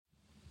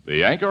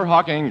The Anchor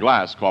Hocking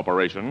Glass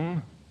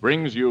Corporation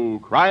brings you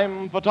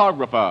Crime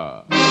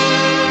Photographer.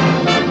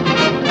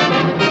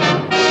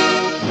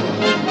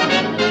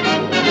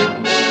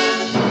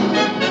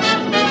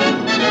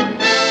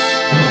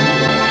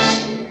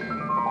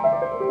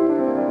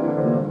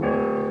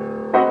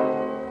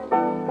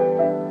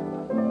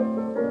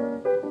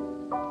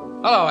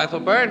 Hello,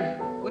 Ethelbert.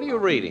 What are you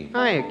reading?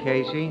 Hiya,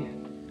 Casey.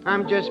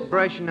 I'm just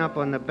brushing up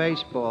on the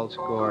baseball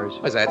scores.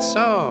 Was that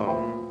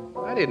so?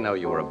 I didn't know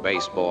you were a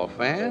baseball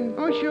fan.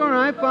 Oh, sure.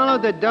 I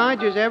follow the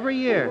Dodgers every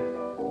year.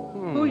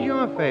 Who's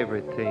your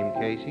favorite team,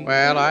 Casey?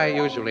 Well, I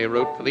usually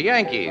root for the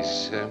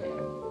Yankees.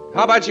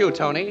 How about you,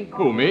 Tony?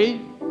 Who, me?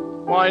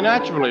 Why,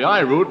 naturally, I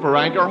root for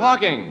Anchor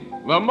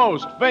Hocking, the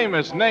most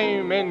famous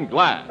name in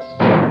glass.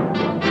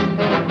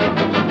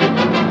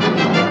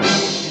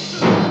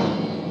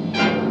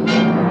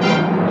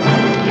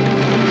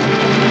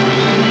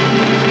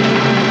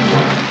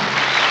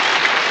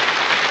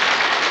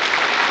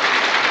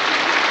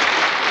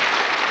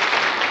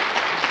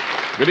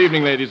 Good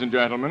evening, ladies and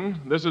gentlemen.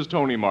 This is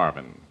Tony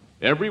Marvin.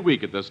 Every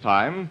week at this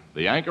time,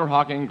 the Anchor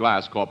Hocking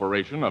Glass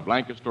Corporation of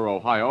Lancaster,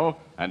 Ohio,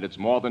 and its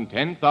more than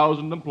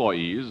 10,000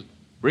 employees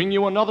bring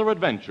you another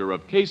adventure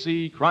of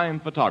Casey,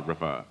 crime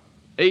photographer,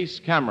 ace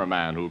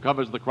cameraman who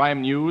covers the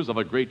crime news of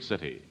a great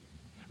city.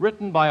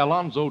 Written by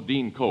Alonzo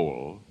Dean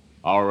Cole,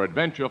 our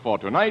adventure for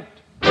tonight,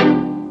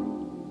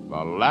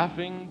 The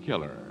Laughing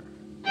Killer.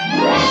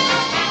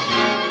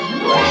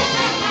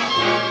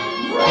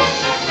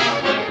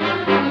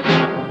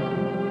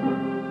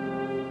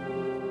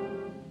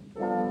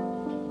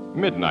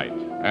 Midnight,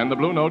 and the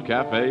Blue Note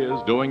Cafe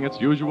is doing its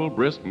usual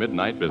brisk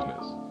midnight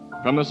business.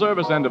 From the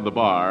service end of the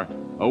bar,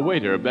 a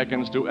waiter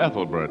beckons to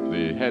Ethelbert,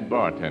 the head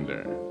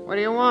bartender. What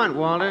do you want,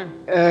 Walter?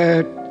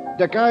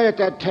 The guy at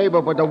that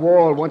table by the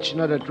wall wants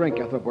another drink,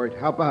 Ethelbert.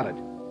 How about it?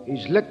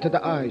 He's lit to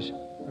the eyes.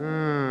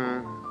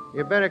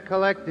 You better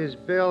collect his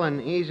bill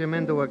and ease him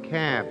into a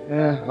cab.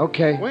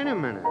 Okay. Wait a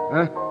minute.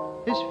 Huh?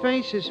 His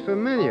face is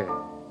familiar.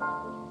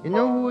 You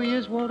know who he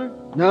is, Walter?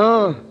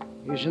 No,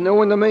 he's a new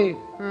one to me.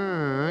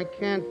 I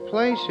can't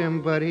place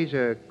him, but he's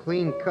a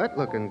clean-cut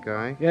looking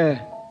guy.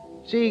 Yeah.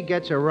 See, he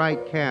gets a right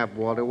cab,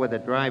 Walter, with a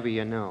driver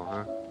you know,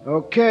 huh?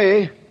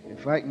 Okay,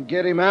 if I can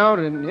get him out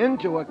and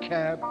into a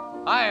cab.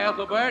 Hi,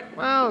 Ethelbert.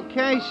 Well,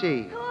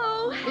 Casey.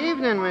 Hello.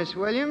 Evening, Miss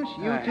Williams.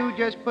 You Hi. two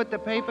just put the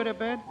paper to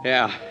bed?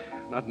 Yeah,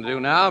 nothing to do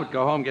now but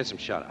go home and get some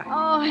shut-eye.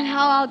 Oh, and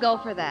how I'll go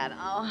for that.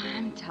 Oh,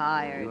 I'm You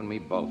tired. and me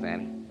both,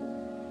 Annie.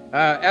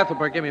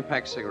 Ethelbert, give me a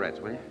pack of cigarettes,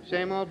 will you?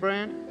 Same old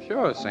brand?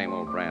 Sure, same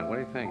old brand. What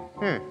do you think?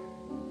 Here.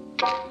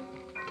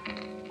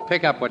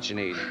 Pick up what you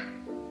need.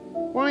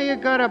 Why you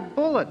got a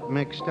bullet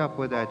mixed up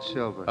with that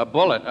silver? A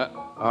bullet.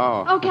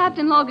 Oh,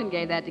 Captain Logan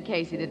gave that to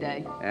Casey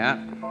today.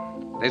 Yeah.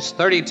 This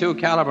 .32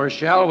 caliber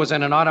shell was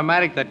in an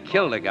automatic that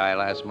killed a guy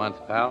last month,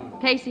 pal.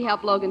 Casey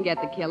helped Logan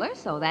get the killer,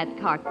 so that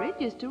cartridge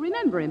is to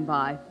remember him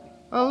by.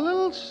 A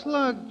little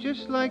slug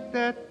just like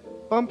that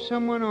bumped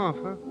someone off,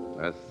 huh?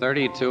 A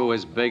 .32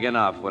 is big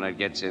enough when it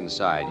gets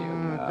inside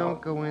you. pal.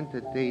 Don't go into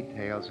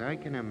details. I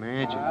can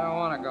imagine. I don't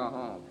want to go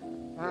home.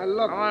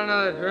 Look, I want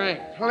another drink.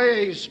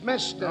 please,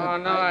 mister. Oh,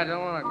 no, I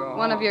don't want to go home.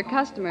 One of your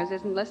customers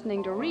isn't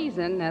listening to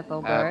reason,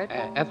 Ethelbert.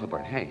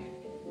 Ethelbert, hey.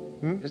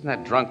 Isn't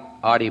that drunk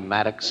Artie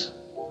Maddox?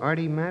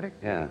 Artie Maddox?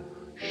 Yeah.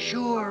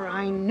 Sure,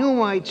 I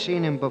knew I'd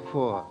seen him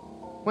before.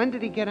 When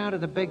did he get out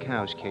of the big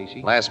house,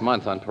 Casey? Last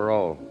month on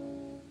parole.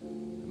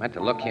 I meant to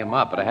look him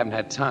up, but I haven't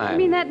had time. You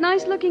mean that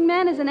nice-looking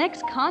man is an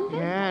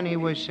ex-convict? Yeah, and he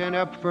was sent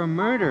up for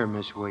murder,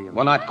 Miss Williams.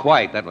 Well, not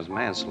quite. That was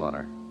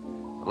manslaughter.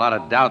 A lot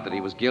of doubt that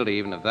he was guilty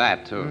even of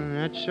that, too.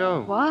 That's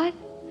so. What?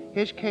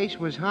 His case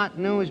was hot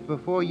news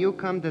before you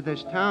come to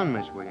this town,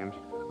 Miss Williams.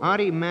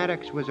 Artie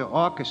Maddox was an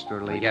orchestra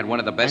leader. He had one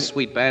of the best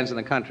sweet bands in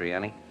the country,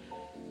 Annie.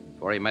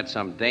 Before he met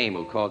some dame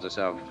who calls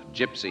herself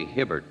Gypsy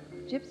Hibbert.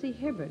 Gypsy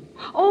Hibbert.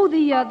 Oh,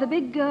 the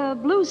big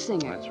blues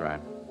singer. That's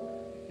right.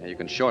 Yeah, you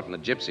can shorten the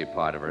gypsy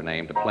part of her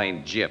name to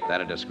plain Gyp.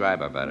 That'd describe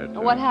her better, too.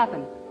 What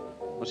happened?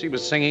 Well, she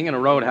was singing in a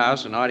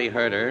roadhouse, and Artie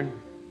heard her.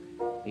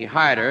 He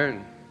hired her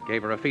and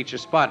gave her a feature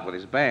spot with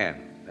his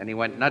band. Then he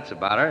went nuts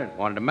about her and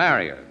wanted to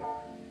marry her.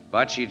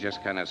 But she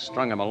just kind of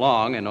strung him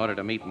along in order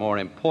to meet more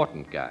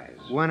important guys.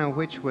 One of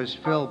which was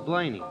Phil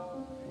Blaney.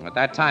 At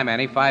that time,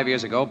 Annie, 5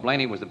 years ago,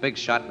 Blaney was the big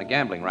shot in the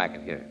gambling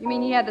racket here. You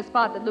mean he had the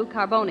spot that Lou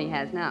Carboni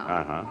has now?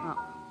 Uh-huh.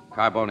 Oh.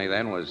 Carboni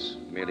then was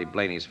merely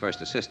Blaney's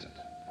first assistant.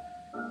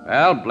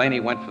 Well, Blaney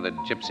went for the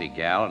gypsy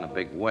gal in a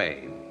big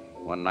way.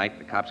 One night,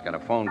 the cops got a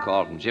phone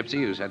call from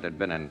Gypsy who said there'd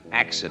been an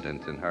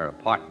accident in her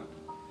apartment.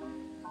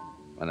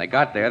 When they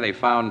got there, they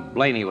found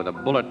Blaney with a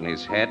bullet in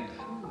his head,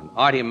 and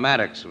Artie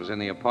Maddox was in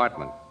the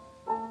apartment.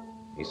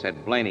 He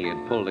said Blaney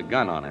had pulled a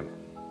gun on him,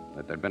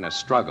 that there'd been a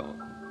struggle.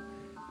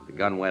 The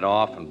gun went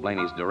off in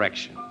Blaney's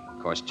direction.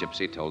 Of course,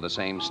 Gypsy told the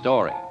same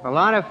story. A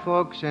lot of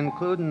folks,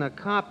 including the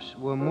cops,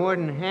 were more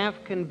than half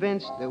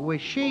convinced it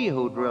was she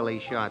who'd really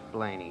shot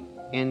Blaney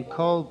in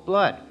cold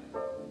blood.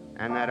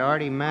 And that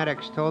Artie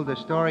Maddox told the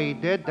story he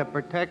did to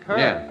protect her.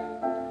 Yeah.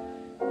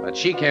 But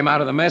she came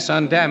out of the mess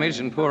undamaged,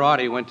 and poor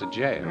Artie went to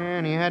jail.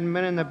 And he hadn't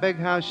been in the big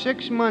house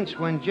 6 months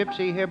when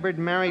Gypsy Hibbard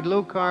married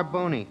Lou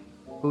Carboni,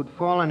 who'd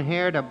fallen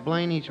heir to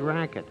Blaney's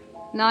racket.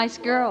 Nice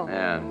girl.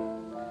 Yeah.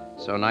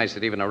 So nice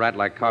that even a rat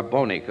like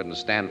Carboni couldn't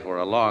stand for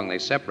her long. They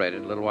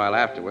separated a little while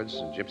afterwards.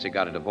 Gypsy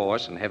got a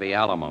divorce and heavy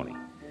alimony.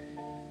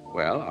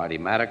 Well, Artie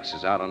Maddox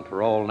is out on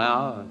parole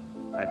now.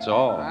 That's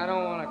all. I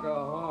don't want to go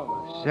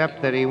home.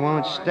 Except that he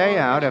won't stay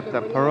out if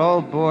the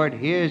parole board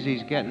hears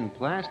he's getting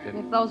plastered.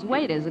 If those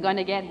waiters are going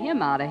to get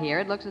him out of here,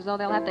 it looks as though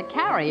they'll have to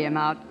carry him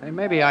out. Hey,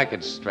 maybe I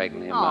could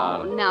straighten him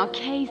out. Oh, now,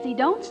 Casey,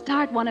 don't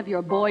start one of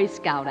your Boy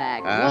Scout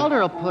acts. Walter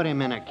will put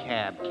him in a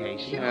cab,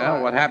 Casey.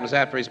 Well, what happens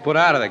after he's put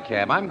out of the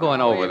cab? I'm going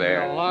over Leave me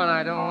there. alone.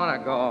 I don't want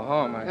to go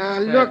home. Now,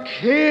 look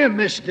here,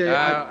 mister.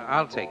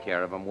 I'll take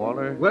care of him,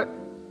 Walter. What?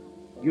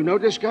 You know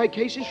this guy,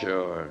 Casey?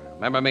 Sure.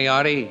 Remember me,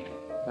 Artie?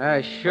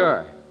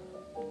 Sure.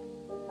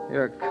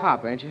 You're a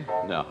cop, ain't you?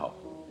 No.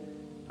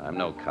 I'm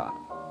no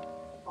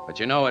cop. But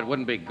you know, it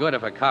wouldn't be good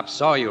if a cop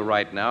saw you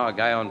right now. A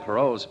guy on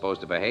parole is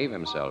supposed to behave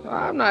himself.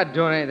 I'm not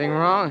doing anything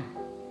wrong.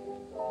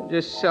 I'm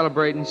just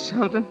celebrating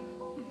something.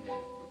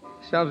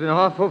 Something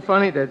awful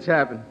funny that's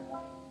happened.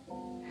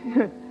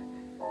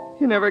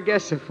 You never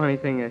guess the funny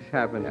thing that's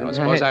happened. Well,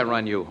 suppose I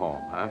run you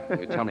home, huh?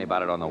 You tell me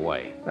about it on the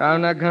way.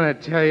 I'm not going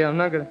to tell you. I'm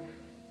not going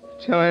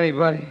to tell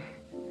anybody.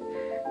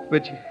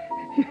 But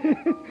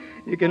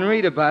you can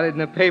read about it in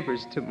the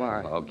papers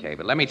tomorrow. Okay,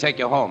 but let me take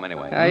you home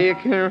anyway. Now, you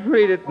can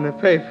read it in the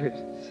papers.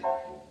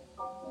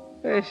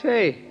 Hey,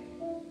 say,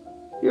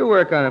 you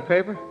work on a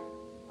paper.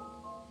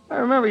 I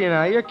remember you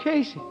now. You're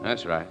Casey.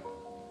 That's right.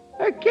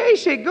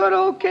 Casey, good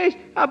old Casey.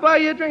 I'll buy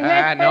you a drink.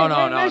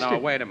 No, mister.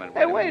 wait a minute.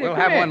 Hey, wait, We'll come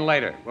have here. one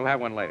later. You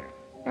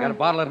got a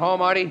bottle at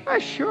home, Artie?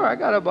 Sure, I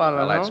got a bottle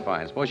Well, of that's home.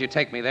 fine. Suppose you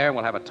take me there and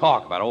we'll have a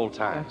talk about old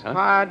times,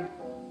 huh?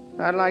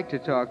 I'd like to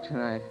talk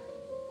tonight.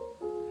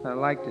 I'd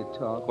like to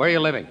talk. Where are you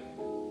living?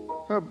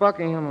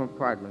 Buckingham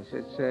Apartments.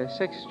 It's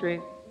 6th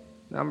Street,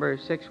 number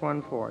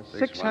 614.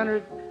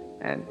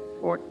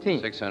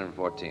 614.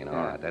 614. All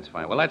right, that's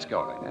fine. Well, let's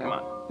go then. Come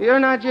on. You're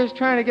not just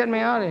trying to get me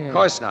out of here. Of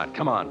course not.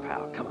 Come on,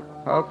 pal. Come on.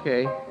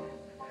 Okay.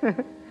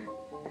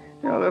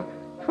 The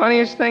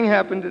funniest thing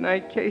happened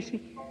tonight,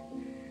 Casey.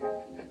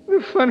 The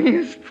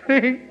funniest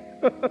thing.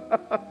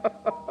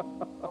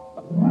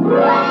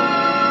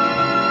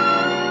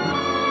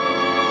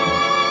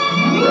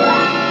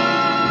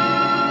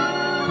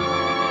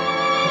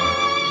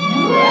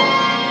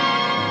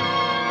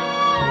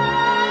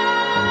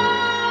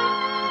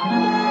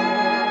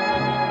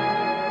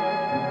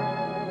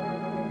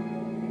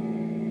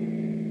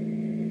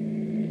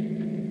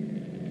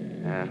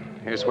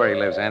 Here's where he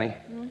lives, Annie.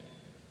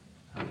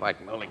 If I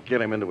can only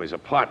get him into his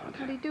apartment.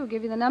 What did he do?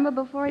 Give you the number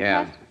before he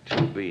Yeah,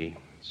 passed? 2B,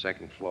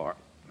 second floor.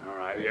 All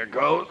right, here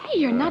goes. Hey,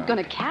 you're not going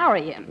to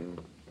carry him.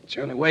 It's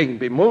the only way he can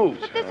be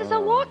moved. But this is a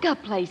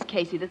walk-up place,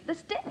 Casey. The Oh,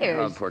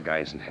 stairs. poor guy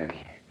isn't heavy.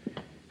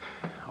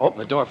 Open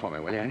the door for me,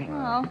 will you, Annie?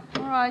 Oh,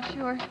 all right,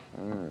 sure.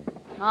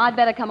 I'd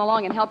better come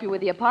along and help you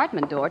with the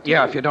apartment door, too.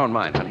 Yeah, if you don't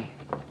mind, honey.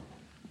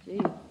 Gee,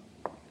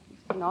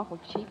 it's an awful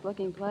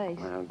cheap-looking place.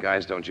 Well,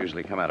 guys don't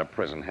usually come out of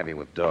prison heavy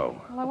with dough.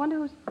 Well, I wonder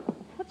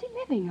what's he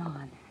living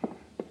on?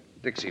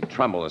 Dixie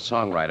Trumbull, the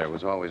songwriter,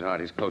 was always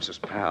Artie's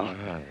closest pal.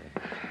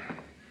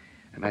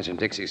 Imagine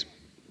Dixie's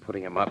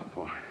putting him up.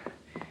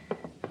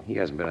 He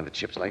hasn't been on the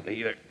chips lately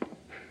either.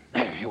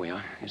 There, here we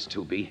are. Here's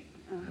 2B.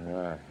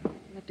 You'll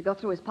have to go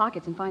through his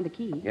pockets and find the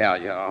key. Yeah,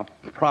 I'll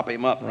prop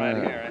him up right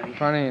here. The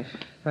funniest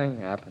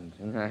thing happened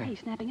tonight. Hey, he's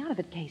snapping out of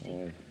it,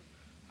 Casey.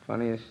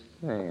 Funniest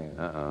thing.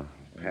 Uh-oh.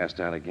 Passed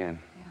out again.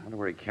 I wonder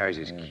where he carries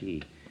his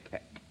key.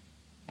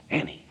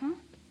 Annie. Huh?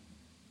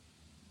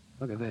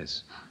 Look at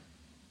this.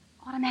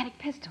 Automatic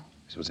pistol.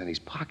 This was in his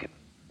pocket.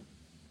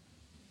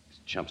 This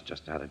chump's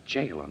just out of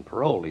jail on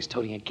parole. He's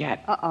toting a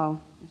gat. Uh-oh.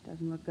 This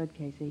doesn't look good,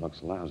 Casey.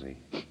 Looks lousy.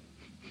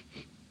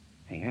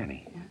 Hey,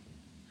 Annie. Yeah?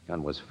 This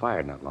gun was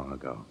fired not long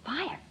ago.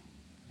 Fire?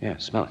 Yeah,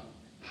 smell it.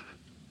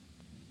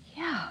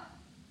 Yeah.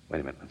 Wait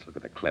a minute. Let's look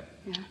at the clip.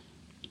 Yeah.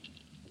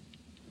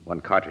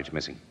 One cartridge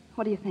missing.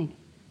 What do you think?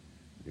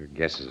 Your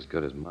guess is as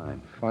good as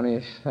mine.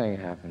 Funniest thing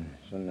happened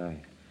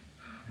tonight.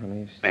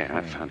 There,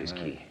 I found his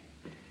key.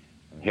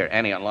 Here,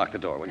 Annie, unlock the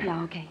door, will you?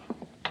 Yeah, okay.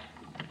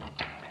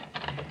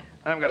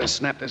 I'm going to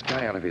snap this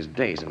guy out of his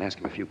daze and ask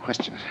him a few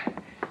questions.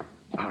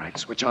 All right,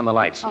 switch on the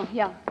lights. Oh,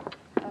 yeah.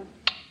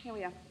 Here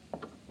we are.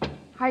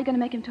 How are you going to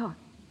make him talk?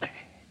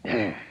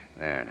 There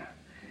now.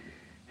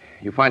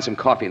 You find some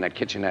coffee in that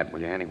kitchenette, will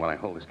you, Annie, while I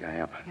hold this guy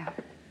up? Yeah.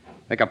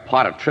 Make a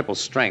pot of triple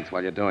strength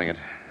while you're doing it.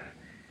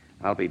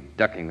 I'll be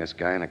ducking this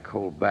guy in a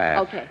cold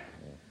bath. Okay.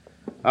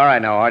 All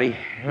right, now, Artie.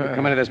 You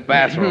come into this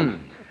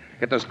bathroom.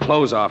 Get those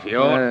clothes off you.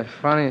 The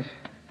funniest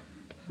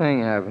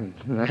thing happened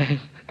tonight.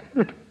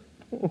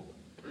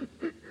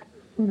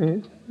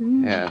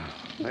 Yeah.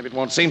 Maybe it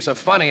won't seem so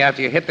funny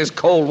after you hit this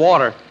cold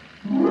water.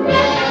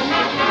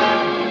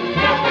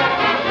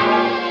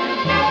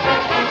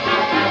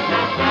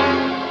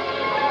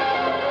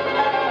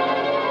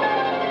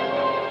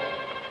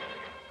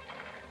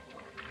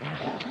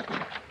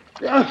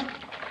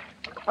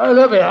 I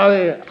love it,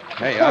 Holly.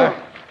 There you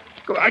are.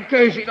 Come on,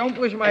 Casey, don't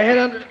push my head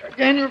under.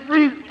 Again, you're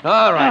breathing.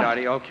 All right,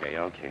 Artie. Okay.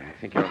 I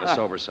think you're on the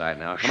sober side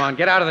now. Come on,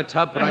 get out of the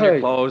tub, put on your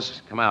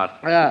clothes. Come out.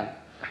 Yeah.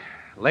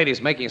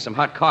 Lady's making some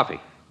hot coffee.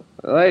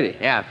 Lady.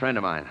 Yeah, a friend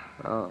of mine.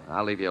 Oh,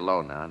 I'll leave you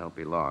alone now. Don't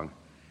be long.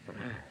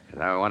 'Cause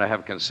I want to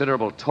have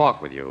considerable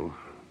talk with you.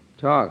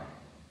 Talk.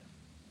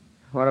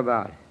 What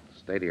about?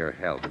 Stay to your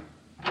health.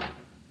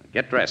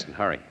 Get dressed and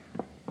hurry.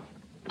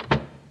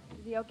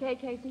 Is he okay,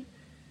 Casey?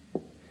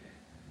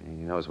 He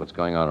knows what's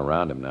going on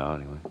around him now,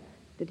 anyway.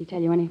 Did he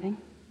tell you anything?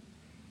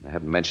 I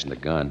haven't mentioned the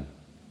gun.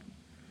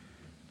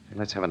 Hey,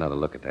 let's have another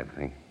look at that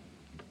thing.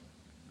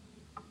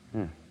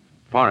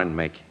 Foreign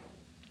make.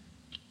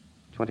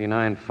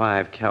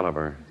 29.5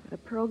 caliber. It's got a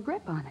pearl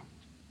grip on it.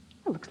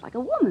 It looks like a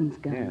woman's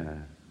gun. Yeah.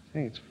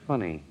 Say, it's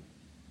funny.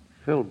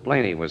 Phil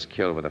Blaney was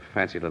killed with a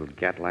fancy little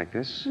gat like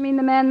this. You mean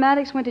the man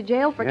Maddox went to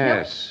jail for killing?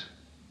 Yes.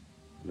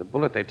 The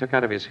bullet they took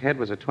out of his head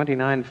was a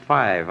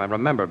 29.5. I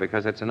remember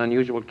because it's an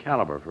unusual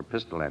caliber for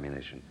pistol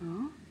ammunition.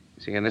 Oh?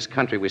 You see, in this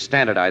country, we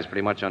standardize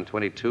pretty much on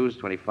 22s,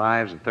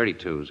 25s, and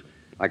 32s.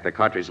 Like the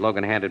cartridge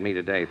Logan handed me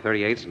today,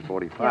 38s and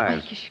 45s.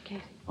 Yeah,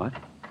 Casey. What?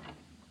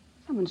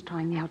 Someone's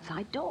trying the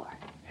outside door.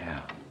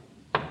 Yeah.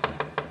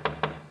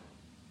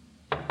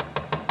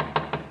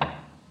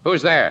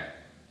 Who's there?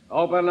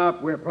 Open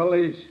up. We're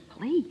police.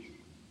 Police?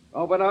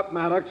 Open up,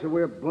 Maddox, or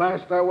we'll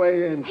blast our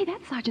way in. Hey,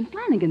 that's Sergeant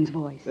Flanagan's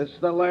voice. It's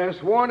the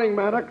last warning,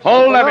 Maddox.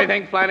 Hold Open up.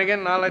 everything,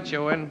 Flanagan. I'll let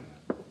you in.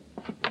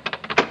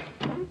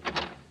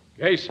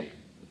 Casey,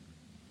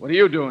 what are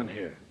you doing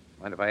here?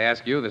 Mind if I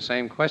ask you the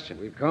same question?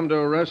 We've come to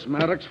arrest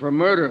Maddox for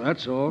murder,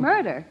 that's all.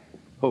 Murder?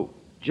 Who?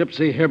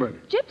 Gypsy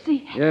Hibbard.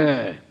 Gypsy?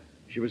 Yeah.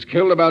 She was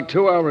killed about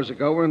 2 hours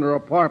ago in her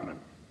apartment.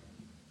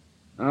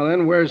 Now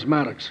then, where's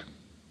Maddox?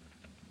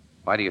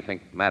 Why do you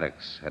think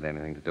Maddox had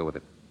anything to do with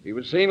it? He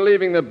was seen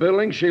leaving the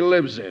building she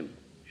lives in.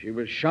 She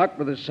was shot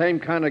with the same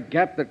kind of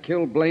gat that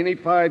killed Blaney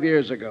 5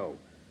 years ago.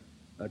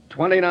 A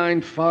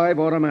 29.5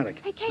 automatic.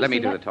 Hey, Casey, Let me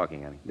do the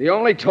talking, Annie. The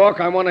only talk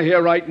I want to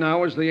hear right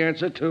now is the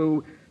answer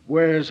to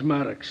where's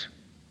Maddox?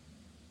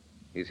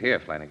 He's here,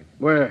 Flanagan.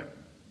 Where?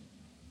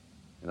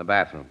 In the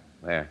bathroom.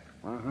 There.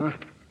 Uh-huh.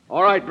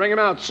 All right, bring him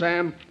out,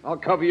 Sam. I'll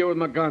cover you with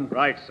my gun.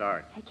 Right,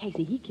 Sarge. Hey,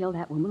 Casey, he killed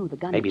that woman with a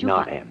gun. Maybe at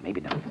not, jukebox. Ann.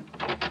 Maybe not.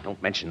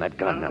 Don't mention that Not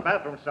gun in the now.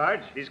 bathroom,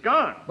 Sarge. He's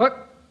gone.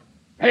 What?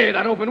 Hey,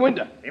 that open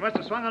window. He must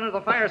have swung under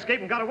the fire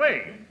escape and got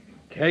away.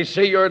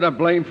 Casey, you're to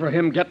blame for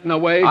him getting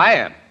away. I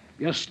am.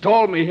 You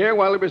stalled me here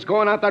while he was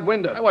going out that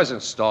window. I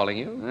wasn't stalling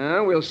you.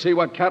 We'll see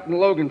what Captain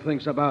Logan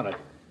thinks about it.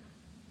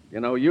 You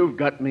know, you've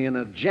got me in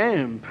a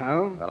jam,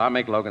 pal. Well, I'll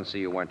make Logan see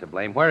you weren't to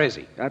blame. Where is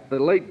he? At the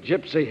late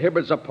Gypsy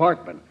Hibbard's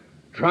apartment,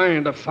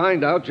 trying to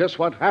find out just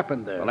what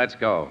happened there. Well, let's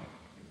go.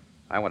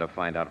 I want to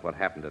find out what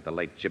happened at the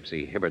late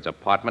Gypsy Hibbard's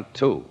apartment,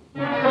 too.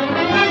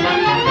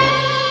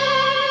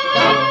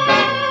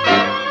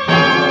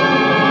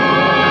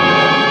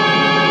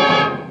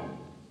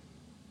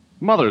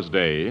 Mother's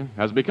Day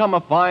has become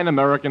a fine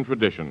American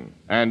tradition,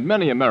 and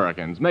many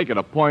Americans make it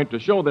a point to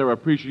show their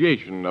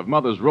appreciation of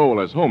Mother's role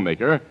as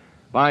homemaker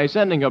by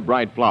sending her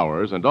bright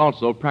flowers and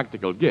also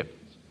practical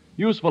gifts,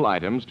 useful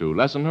items to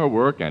lessen her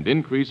work and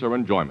increase her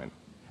enjoyment.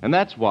 And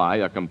that's why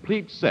a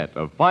complete set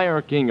of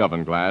Fire King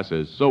oven glass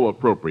is so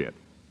appropriate.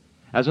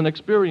 As an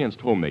experienced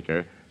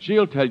homemaker,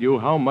 she'll tell you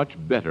how much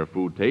better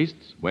food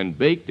tastes when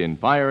baked in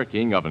Fire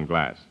King oven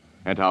glass,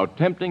 and how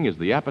tempting is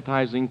the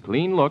appetizing,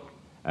 clean look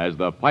as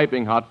the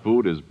piping hot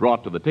food is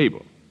brought to the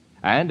table.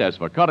 And as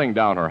for cutting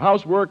down her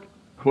housework,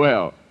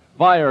 well,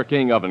 Fire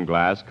King oven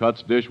glass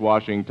cuts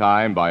dishwashing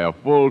time by a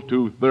full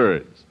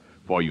 2/3,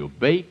 for you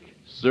bake,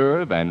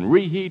 serve, and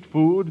reheat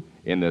food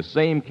in the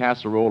same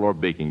casserole or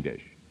baking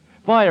dish.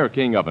 Fire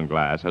King oven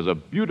glass has a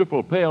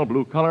beautiful pale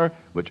blue color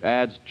which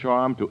adds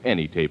charm to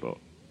any table.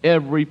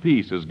 Every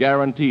piece is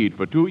guaranteed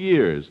for 2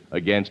 years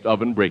against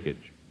oven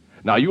breakage.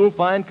 Now, you'll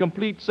find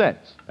complete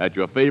sets at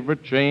your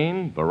favorite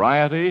chain,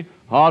 variety,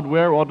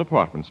 hardware, or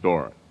department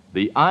store.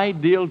 The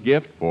ideal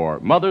gift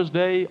for Mother's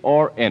Day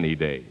or any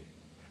day.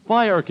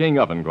 Fire King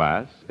oven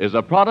glass is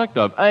a product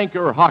of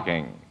Anchor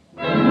Hocking,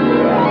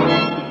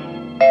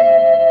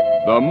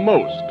 the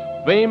most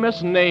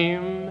famous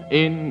name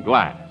in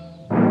glass.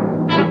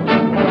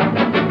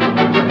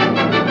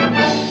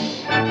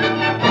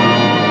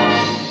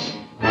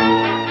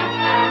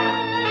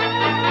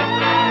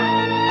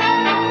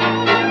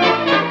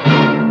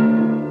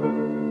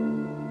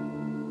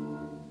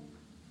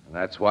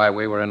 That's why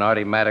we were in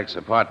Artie Maddox's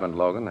apartment,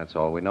 Logan. That's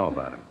all we know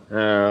about him.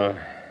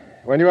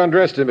 When you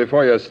undressed him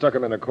before you stuck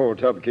him in a cold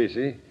tub,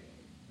 Casey,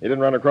 he didn't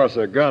run across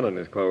a gun in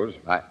his clothes.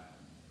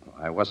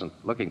 I wasn't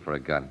looking for a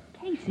gun.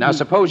 Casey. Now,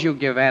 suppose you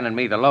give Ann and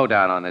me the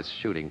lowdown on this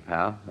shooting,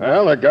 pal.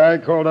 Well, a guy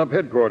called up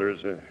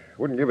headquarters.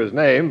 Wouldn't give his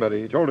name, but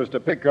he told us to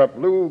pick up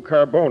Lou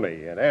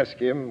Carboni and ask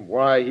him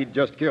why he'd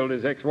just killed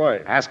his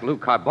ex-wife. Ask Lou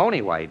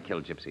Carboni why he'd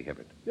killed Gypsy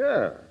Hibbard.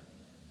 Yeah.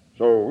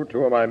 So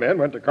 2 of my men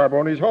went to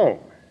Carboni's home.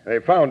 They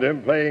found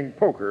him playing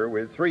poker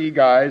with 3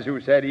 guys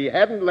who said he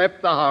hadn't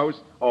left the house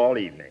all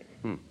evening.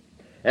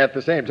 At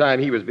the same time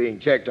he was being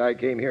checked, I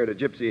came here to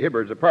Gypsy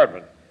Hibbard's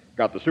apartment.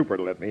 Got the super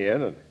to let me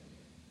in, and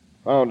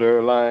Found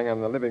her lying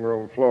on the living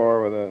room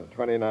floor with a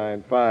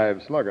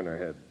 29.5 slug in her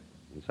head.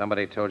 And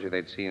somebody told you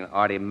they'd seen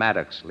Artie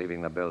Maddox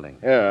leaving the building.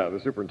 Yeah, the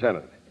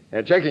superintendent.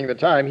 And checking the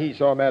time he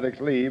saw Maddox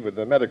leave with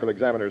the medical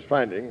examiner's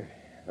finding,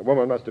 the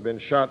woman must have been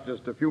shot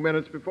just a few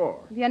minutes before.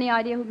 Have you any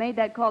idea who made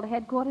that call to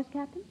headquarters,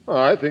 Captain? Oh,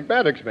 I think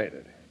Maddox made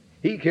it.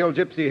 He killed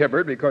Gypsy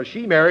Hibbert because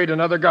she married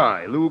another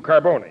guy, Lou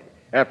Carboni,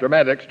 after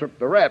Maddox took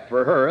the rap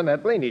for her in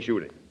that Blaney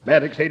shooting.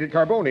 Maddox hated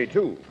Carboni,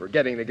 too, for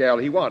getting the gal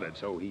he wanted,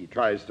 so he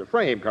tries to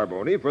frame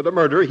Carboni for the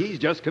murder he's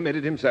just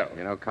committed himself.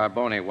 You know,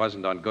 Carboni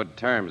wasn't on good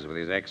terms with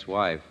his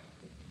ex-wife.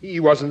 He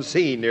wasn't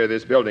seen near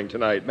this building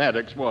tonight.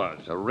 Maddox was.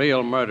 A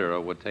real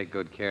murderer would take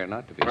good care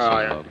not to be seen.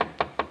 Yeah.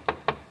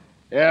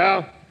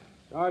 Yeah?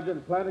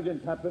 Sergeant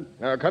Flanagan, Captain.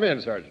 Come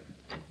in, Sergeant.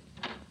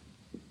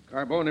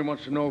 Carboni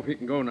wants to know if he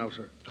can go now,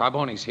 sir.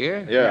 Carboni's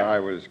here? Yeah, I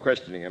was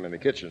questioning him in the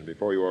kitchen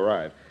before you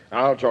arrived.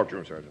 I'll talk to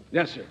him, Sergeant.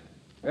 Yes, sir.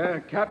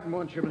 Captain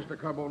wants you, Mr.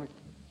 Carboni.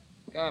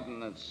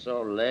 Captain, it's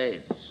so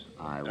late.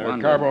 I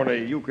wonder...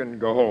 Carboni, you can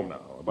go home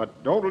now,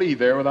 but don't leave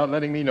there without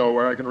letting me know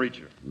where I can reach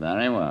you.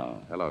 Very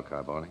well. Hello,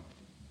 Carboni.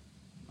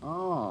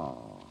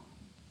 Oh.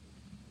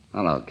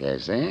 Hello,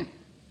 Casey.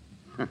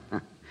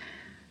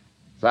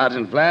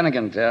 Sergeant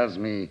Flanagan tells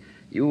me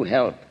you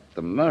helped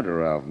the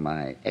murderer of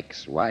my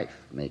ex-wife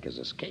make his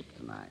escape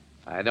tonight.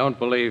 I don't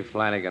believe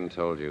Flanagan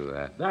told you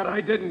that. That I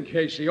didn't,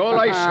 Casey. All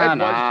I said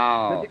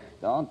was... No,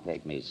 don't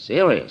take me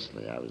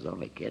seriously. I was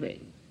only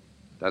kidding.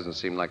 Doesn't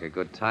seem like a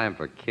good time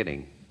for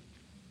kidding.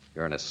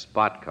 You're in a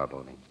spot,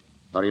 Carboni.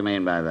 What do you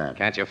mean by that?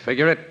 Can't you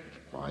figure it?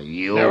 Why,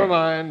 you... Never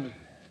mind.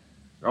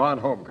 Go on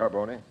home,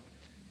 Carboni.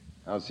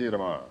 I'll see you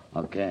tomorrow.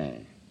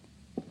 Okay.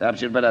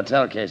 Perhaps you'd better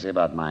tell Casey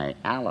about my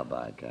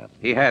alibi, Captain.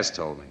 He has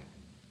told me.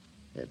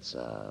 It's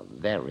a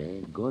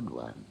very good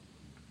one.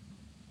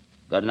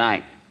 Good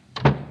night.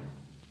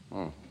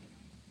 Oh.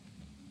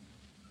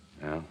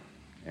 Well,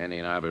 Andy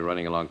and I will be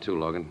running along too,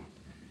 Logan.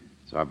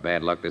 It's our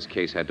bad luck this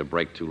case had to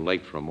break too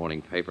late for a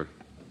morning paper.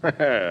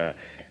 That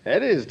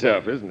is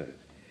tough, isn't it?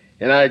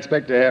 And I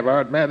expect to have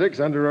Art Maddox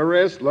under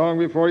arrest long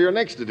before your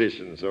next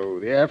edition, so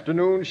the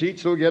afternoon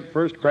sheets will get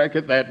first crack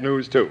at that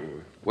news,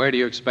 too. Where do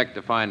you expect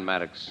to find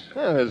Maddox?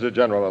 Well, there's a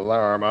general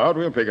alarm out.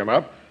 We'll pick him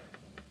up.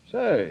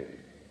 Say,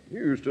 you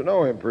used to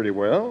know him pretty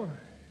well.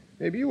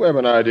 Maybe you have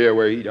an idea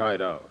where he'd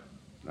hide out.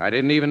 I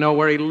didn't even know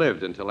where he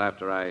lived until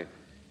after I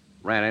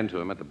ran into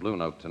him at the Blue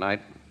Note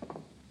tonight.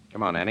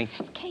 Come on, Annie.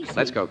 Casey.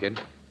 Let's go,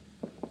 kid.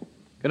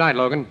 Good night,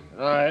 Logan.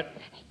 All right.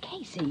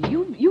 Casey,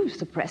 you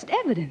suppressed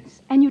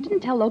evidence. And you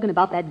didn't tell Logan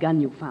about that gun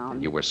you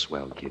found. You were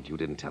swell, kid. You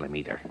didn't tell him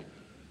either.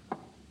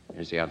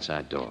 Here's the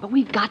outside door. But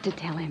we've got to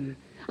tell him.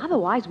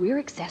 Otherwise, we're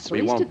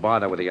accessories We won't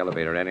bother with the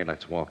elevator, Annie.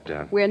 Let's walk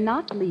down. We're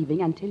not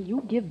leaving until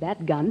you give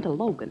that gun to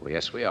Logan. Well,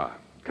 yes, we are.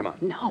 Come on.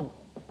 No.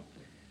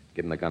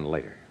 Give him the gun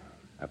later,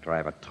 after I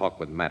have a talk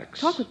with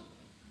Maddox. Talk with...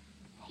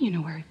 You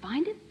know where he'd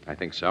find it? I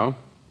think so.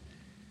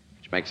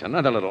 Which makes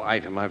another little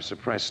item I've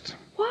suppressed.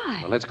 Why?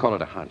 Well, let's call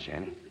it a hunch,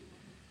 Annie.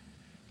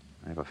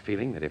 I have a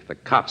feeling that if the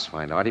cops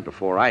find Artie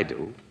before I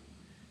do,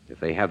 if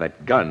they have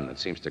that gun that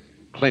seems to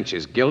clinch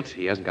his guilt,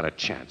 he hasn't got a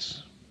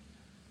chance.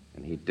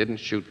 And he didn't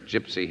shoot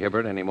Gypsy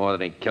Hibbert any more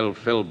than he killed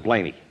Phil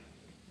Blaney.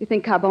 You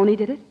think Carboni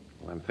did it?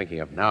 All I'm thinking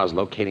of now is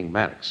locating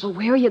Maddox. Well,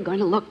 where are you going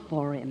to look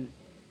for him?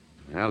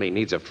 Well, he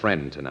needs a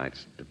friend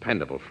tonight, a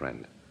dependable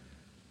friend.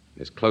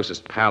 His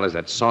closest pal is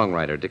that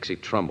songwriter, Dixie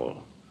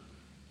Trumbull.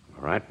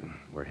 All right,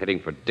 we're heading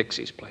for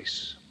Dixie's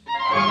place.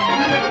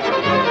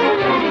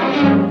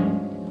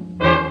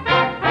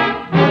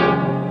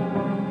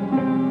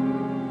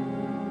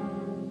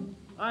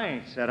 I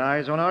ain't set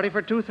eyes on Artie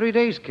for 2-3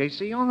 days,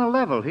 Casey. On the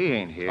level, he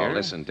ain't here. Oh,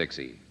 listen,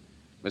 Dixie.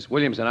 Miss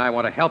Williams and I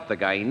want to help the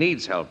guy. He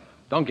needs help.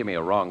 Don't give me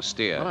a wrong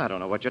steer. Well, I don't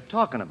know what you're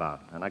talking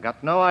about, and I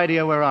got no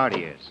idea where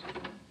Artie is.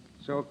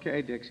 It's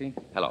okay, Dixie.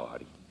 Hello,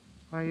 Artie.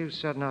 Why, you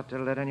said not to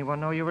let anyone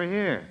know you were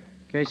here.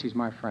 Casey's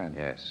my friend.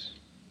 Yes.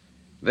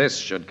 This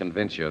should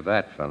convince you of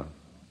that, fellow.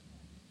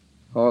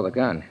 Oh, the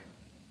gun.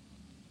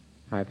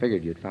 I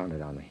figured you'd found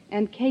it on me.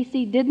 And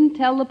Casey didn't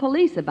tell the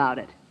police about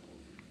it.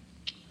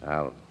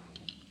 I'll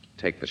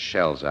take the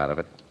shells out of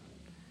it.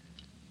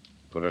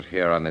 Put it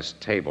here on this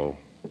table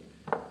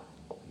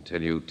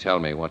until you tell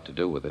me what to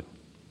do with it.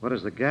 What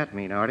does the gat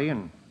mean, Artie,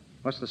 and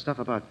what's the stuff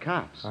about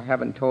cops? I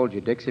haven't told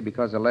you, Dixie,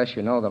 because the less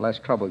you know, the less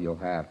trouble you'll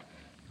have.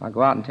 I'll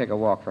go out and take a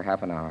walk for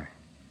half an hour.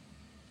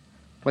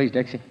 Please,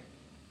 Dixie.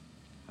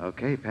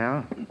 Okay,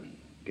 pal.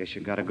 Guess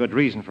you've got a good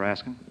reason for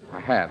asking. I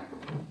have.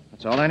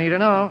 That's all I need to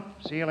know.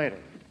 See you later.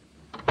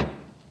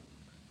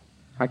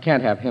 I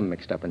can't have him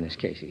mixed up in this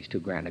case. He's too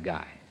grand a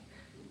guy.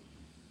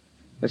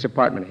 This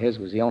apartment of his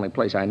was the only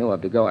place I knew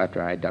of to go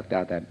after I ducked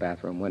out that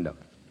bathroom window.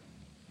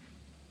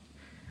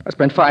 I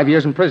spent 5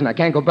 years in prison. I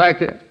can't go back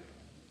there.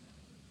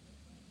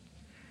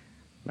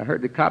 I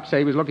heard the cops say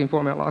he was looking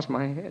for me. I lost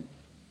my head.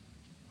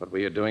 What were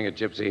you doing at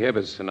Gypsy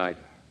Hibbert's tonight?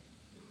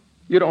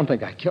 You don't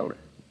think I killed her?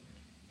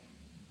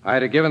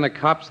 I'd have given the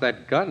cops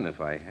that gun if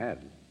I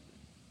had.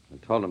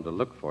 And told them to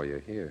look for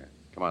you here.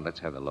 Come on, let's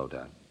have the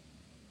lowdown.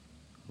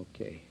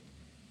 Okay.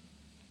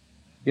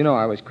 You know,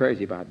 I was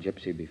crazy about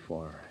Gypsy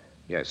before.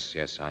 Yes,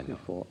 I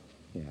know.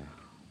 Yeah.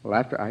 Well,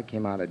 after I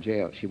came out of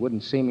jail, she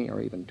wouldn't see me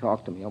or even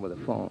talk to me over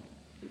the phone.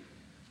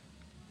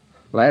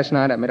 Last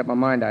night, I made up my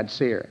mind I'd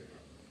see her.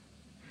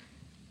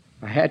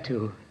 I had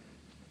to.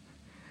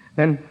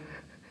 Then,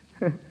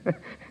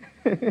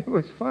 it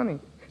was funny.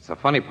 It's the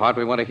funny part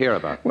we want to hear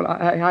about. Well,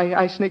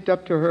 I sneaked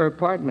up to her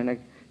apartment. A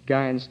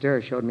guy in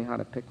stir showed me how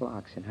to pick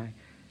locks, and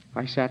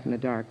I sat in the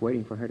dark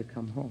waiting for her to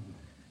come home.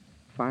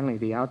 Finally,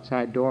 the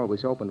outside door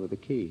was opened with a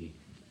key.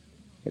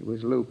 It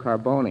was Lou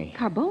Carboni.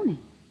 Carboni?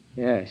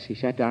 Yes, he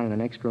sat down in the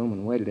next room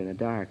and waited in the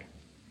dark.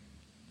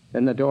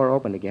 Then the door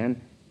opened again.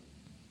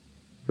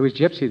 It was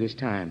Gypsy this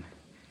time.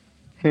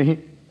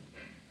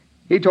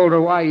 He told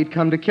her why he'd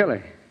come to kill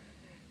her.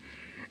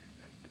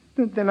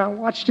 Then I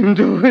watched him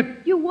do it.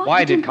 You watched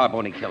Why him? did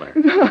Carboni kill her?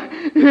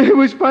 It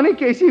was funny,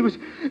 Casey.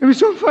 It was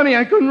so funny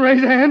I couldn't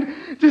raise a hand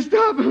to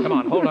stop him. Come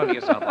on, hold on to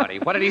yourself, Artie.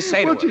 What did he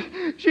say to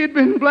her? She had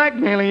been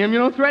blackmailing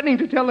him, threatening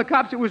to tell the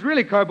cops it was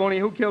really Carboni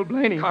who killed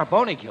Blaney.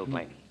 Carboni killed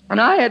Blaney.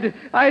 And I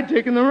had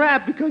taken the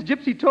rap because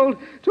Gypsy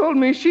told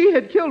me she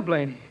had killed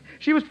Blaney.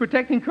 She was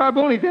protecting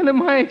Carboni then at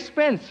my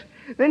expense.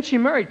 Then she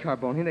married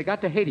Carboni, and they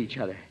got to hate each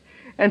other.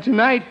 And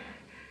tonight,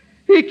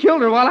 he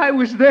killed her while I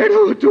was there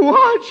to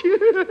watch.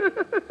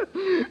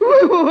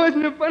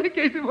 Wasn't it funny,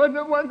 Casey? Wasn't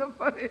it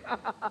funny?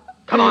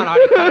 Come on,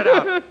 Artie, cut it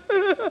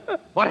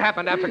out. What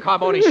happened after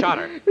Carboni shot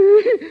her?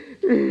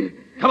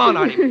 Come on,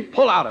 Artie,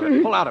 pull out of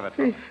it. Pull out of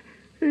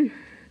it.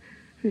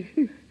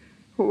 He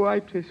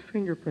wiped his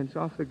fingerprints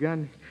off the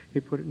gun. He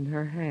put it in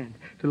her hand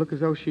to look as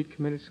though she'd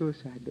committed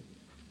suicide. But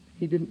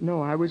he didn't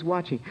know I was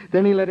watching.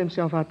 Then he let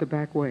himself out the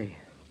back way.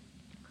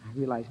 I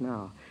realize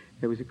now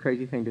it was a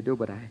crazy thing to do,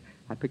 but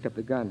I picked up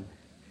the gun.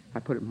 I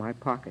put it in my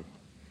pocket.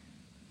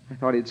 I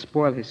thought he'd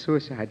spoil his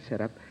suicide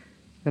setup.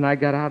 Then I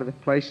got out of the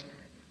place.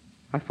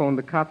 I phoned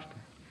the cops to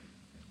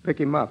pick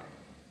him up.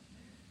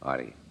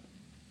 Artie,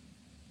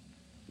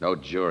 no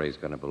jury's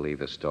going to believe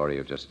the story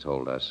you've just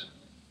told us.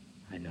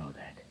 I know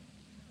that.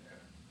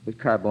 But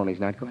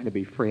Carboni's not going to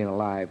be free and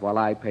alive while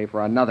I pay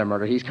for another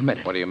murder he's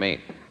committed. What do you mean?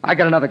 I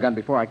got another gun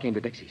before I came to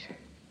Dixie's.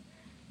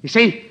 You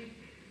see,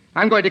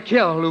 I'm going to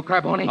kill Lou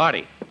Carboni.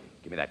 Artie,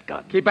 give me that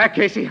gun. Keep back,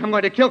 Casey. I'm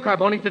going to kill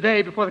Carboni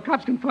today before the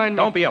cops can find me.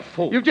 Don't be a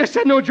fool. You've just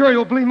said no jury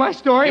will believe my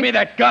story. Give me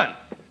that gun.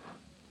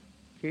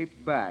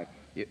 Keep back.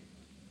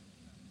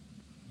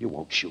 You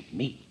won't shoot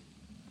me.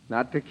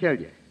 Not to kill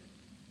you.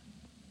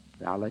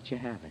 I'll let you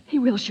have it. He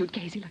will shoot,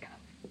 Casey. Look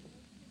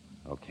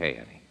out. Okay,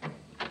 Eddie.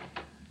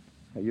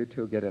 Now, you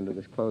two get into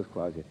this clothes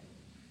closet.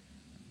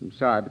 I'm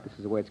sorry, but this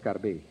is the way it's got to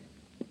be.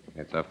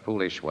 It's a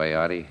foolish way,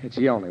 Artie. It's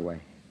the only way.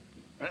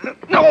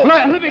 No!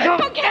 Let me go.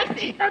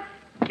 Casey!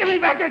 Give me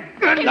back that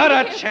gun. Not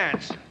a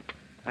chance.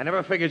 I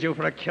never figured you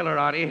for a killer,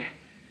 Artie.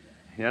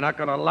 You're not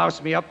going to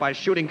louse me up by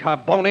shooting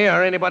Carboni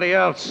or anybody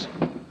else.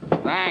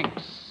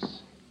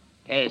 Thanks,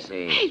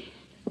 Casey. Hey!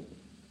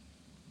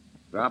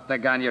 Drop the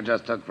gun you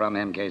just took from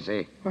him,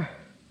 Casey.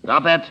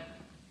 Drop it.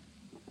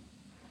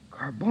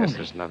 Carboni. Guess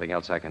there's nothing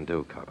else I can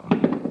do,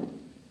 Carboni.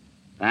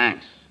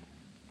 Thanks.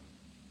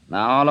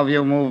 Now, all of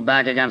you move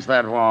back against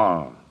that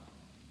wall.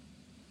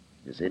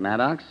 You see,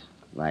 Maddox?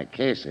 Like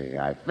Casey,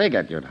 I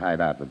figured you'd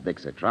hide out with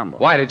Dixie Trumbull.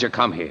 Why did you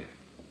come here?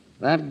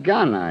 That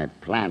gun I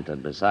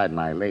planted beside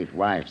my late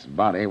wife's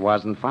body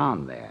wasn't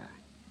found there.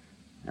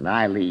 And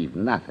I leave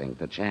nothing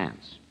to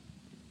chance.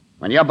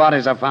 When your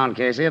bodies are found,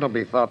 Casey, it'll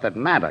be thought that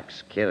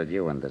Maddox killed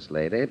you and this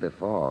lady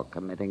before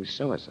committing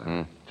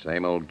suicide.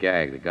 Same old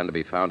gag. The gun to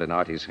be found in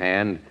Artie's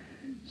hand.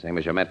 Same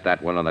as you meant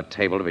that one on the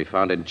table to be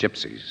found in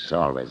Gypsy's. It's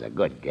always a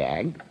good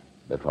gag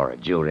before a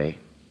jury.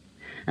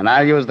 And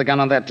I'll use the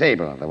gun on that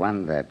table, the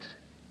one that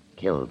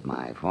killed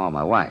my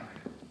former wife.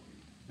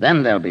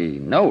 Then there'll be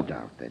no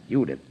doubt that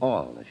you did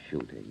all the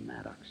shooting,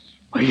 Maddox.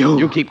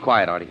 You keep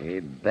quiet, Artie.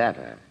 He'd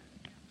better.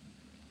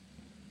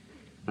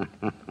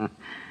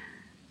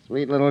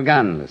 Sweet little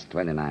gun, this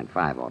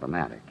 29.5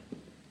 automatic.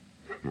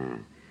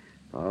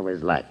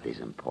 Always liked these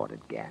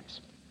imported gaps.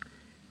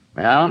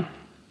 Well,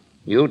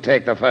 you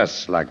take the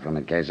first slug from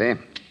it, Casey.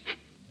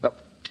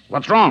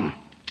 What's wrong?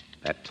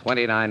 That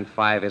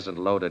 29.5 isn't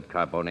loaded,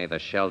 Carboni. The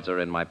shells are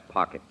in my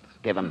pocket.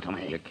 Give them to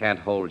me. You can't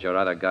hold your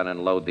other gun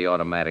and load the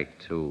automatic,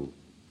 too.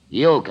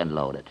 You can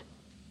load it.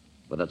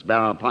 With its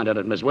barrel pointed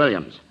at Miss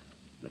Williams.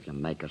 If you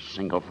make a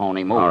single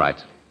phony move. All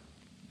right.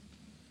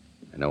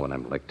 I know when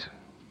I'm licked.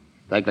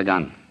 Take the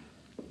gun.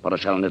 Put a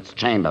shell in its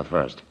chamber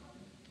first.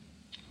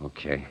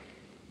 Okay.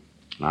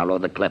 Now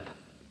load the clip.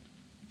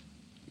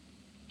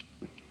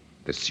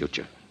 This suits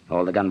you.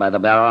 Hold the gun by the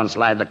barrel and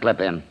slide the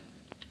clip in.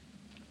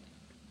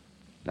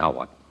 Now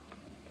what?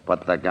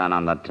 Put the gun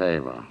on the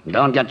table.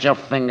 Don't get your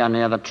finger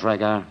near the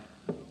trigger.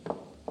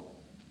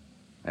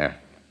 There.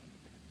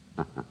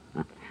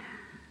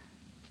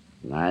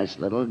 Nice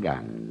little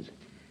guns.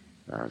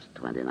 Those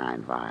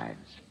 29.5s.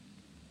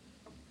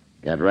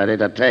 Get ready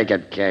to take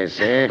it,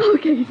 Casey.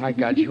 Okay. I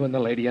got you and the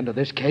lady into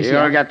this case.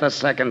 You'll get the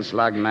second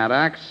slug,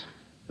 Maddox.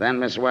 Then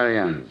Miss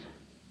Williams.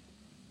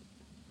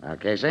 Well,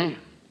 Casey?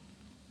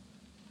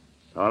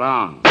 So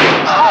long.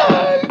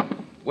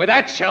 With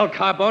that shell,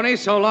 Carboni,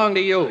 so long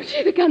to you.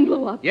 Gee, the gun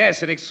blew up.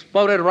 Yes, it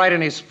exploded right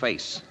in his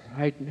face.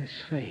 right in his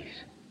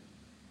face.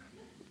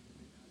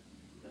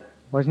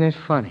 Wasn't it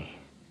funny?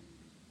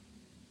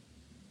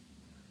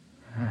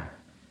 Huh.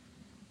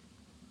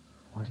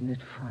 Wasn't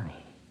it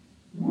funny?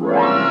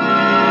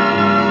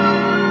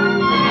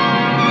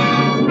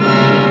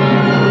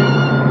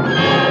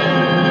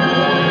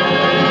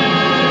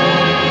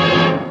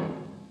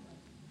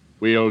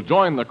 We'll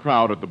join the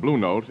crowd at the Blue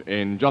Note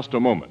in just a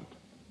moment.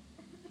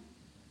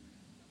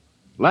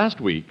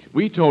 Last week,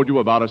 we told you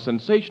about a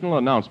sensational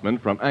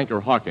announcement from Anchor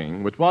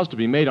Hocking, which was to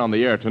be made on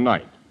the air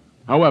tonight.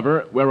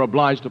 However, we're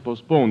obliged to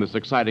postpone this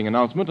exciting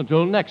announcement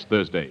until next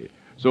Thursday,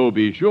 so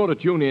be sure to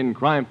tune in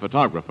Crime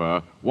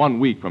Photographer 1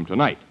 week from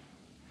tonight.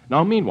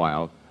 Now,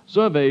 meanwhile,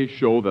 surveys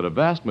show that a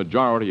vast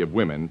majority of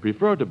women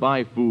prefer to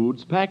buy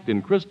foods packed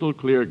in crystal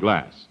clear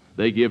glass.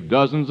 They give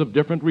dozens of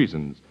different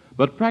reasons,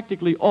 but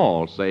practically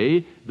all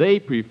say they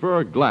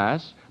prefer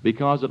glass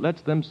because it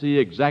lets them see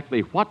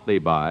exactly what they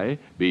buy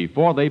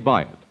before they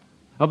buy it.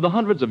 Of the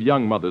hundreds of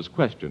young mothers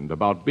questioned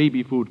about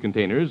baby food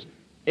containers,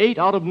 8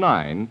 out of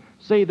 9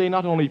 say they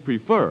not only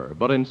prefer,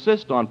 but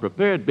insist on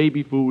prepared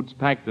baby foods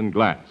packed in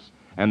glass.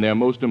 And their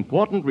most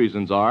important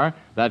reasons are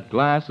that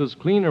glass is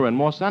cleaner and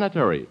more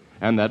sanitary,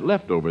 and that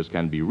leftovers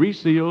can be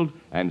resealed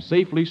and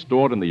safely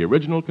stored in the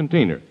original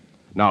container.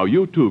 Now,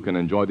 you too can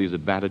enjoy these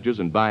advantages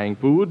in buying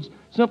foods.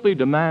 Simply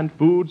demand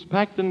foods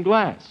packed in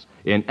glass,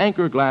 in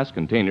Anchor glass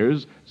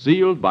containers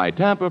sealed by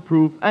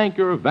tamper-proof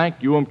Anchor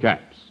vacuum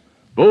caps.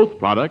 Both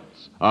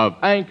products of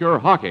Anchor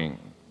Hocking.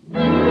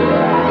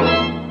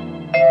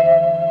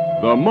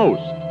 The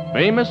most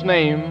famous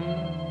name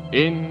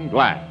in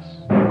glass.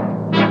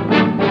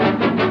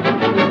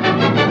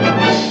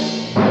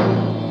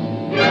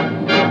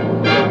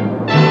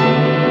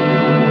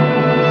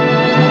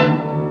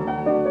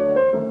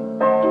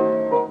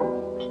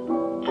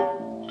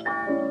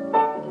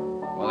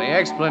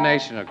 The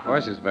explanation, of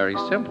course, is very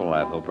simple,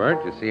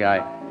 Ethelbert. You see,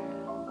 I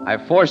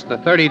forced the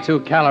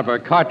 .32 caliber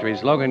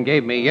cartridge Logan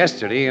gave me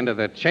yesterday into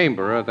the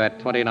chamber of that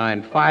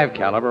 .29.5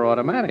 caliber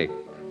automatic.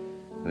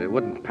 And it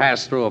wouldn't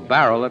pass through a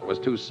barrel that was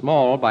too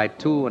small by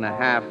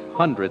 2.5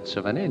 hundredths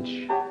of an inch.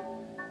 You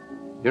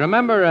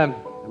remember,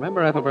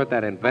 Ethelbert,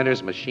 that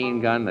inventor's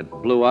machine gun that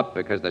blew up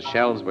because the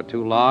shells were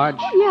too large?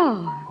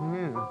 Yeah.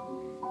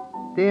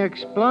 The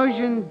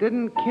explosion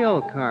didn't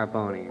kill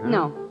Carboni, huh?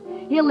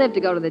 No. He'll live to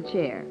go to the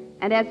chair.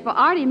 And as for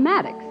Artie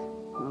Maddox,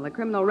 well, the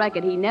criminal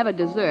record he never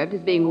deserved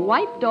is being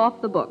wiped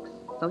off the books.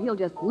 So he'll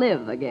just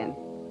live again.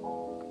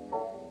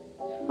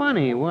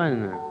 Funny,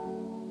 wasn't it?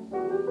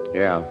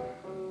 Yeah.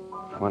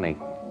 Funny.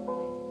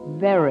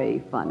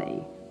 Very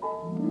funny.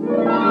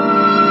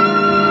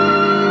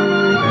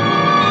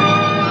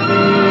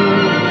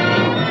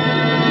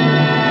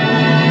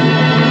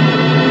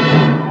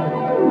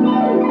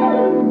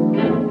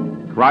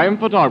 Crime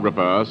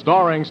Photographer,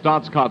 starring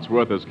Stotts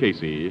Cotsworth as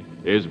Casey,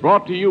 is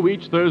brought to you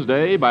each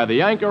Thursday by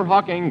the Anchor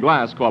Hocking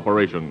Glass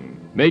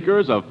Corporation,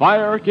 makers of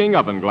Fire King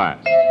Oven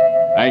Glass,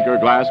 Anchor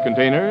Glass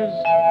Containers,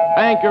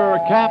 Anchor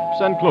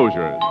Caps and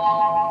Closures.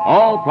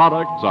 All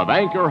products of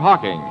Anchor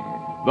Hocking,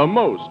 the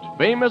most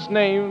famous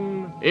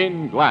name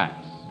in glass.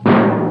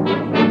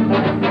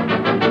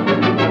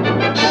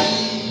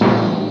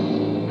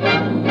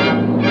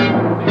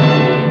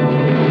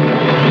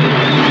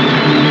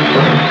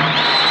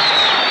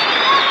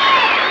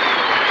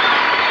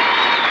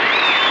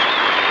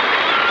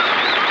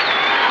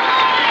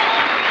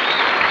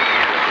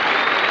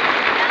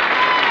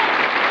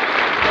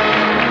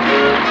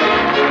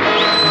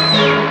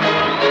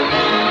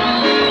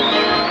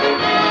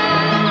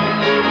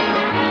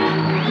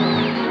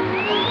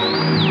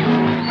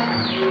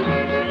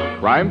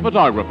 Crime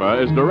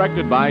Photographer is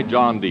directed by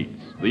John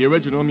Dietz. The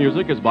original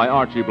music is by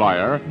Archie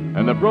Blyer,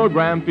 and the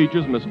program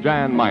features Miss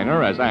Jan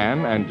Miner as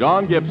Anne and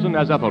John Gibson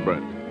as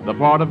Ethelbert. The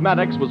part of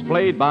Maddox was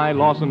played by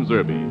Lawson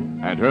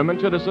Zerby, and Herman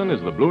Chittison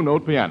is the Blue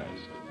Note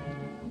pianist.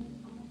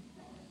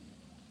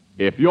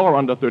 If you're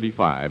under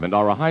 35 and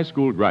are a high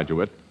school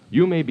graduate,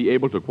 you may be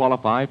able to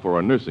qualify for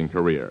a nursing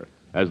career.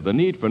 As the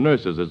need for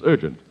nurses is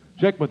urgent,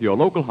 check with your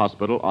local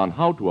hospital on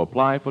how to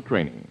apply for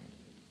training.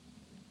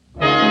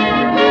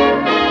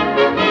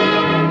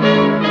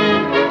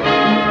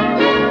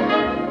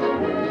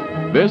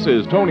 This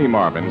is Tony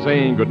Marvin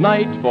saying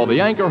goodnight for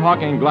the Anchor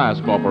Hocking Glass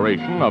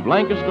Corporation of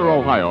Lancaster,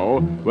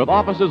 Ohio, with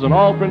offices in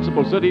all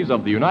principal cities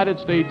of the United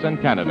States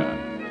and Canada.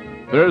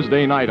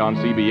 Thursday night on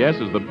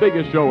CBS is the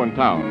biggest show in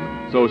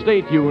town, so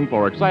stay tuned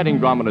for exciting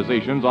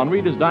dramatizations on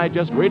Reader's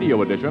Digest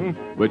Radio Edition,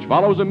 which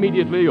follows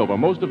immediately over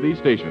most of these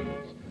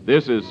stations.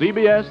 This is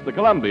CBS, the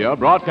Columbia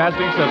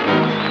Broadcasting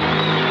System.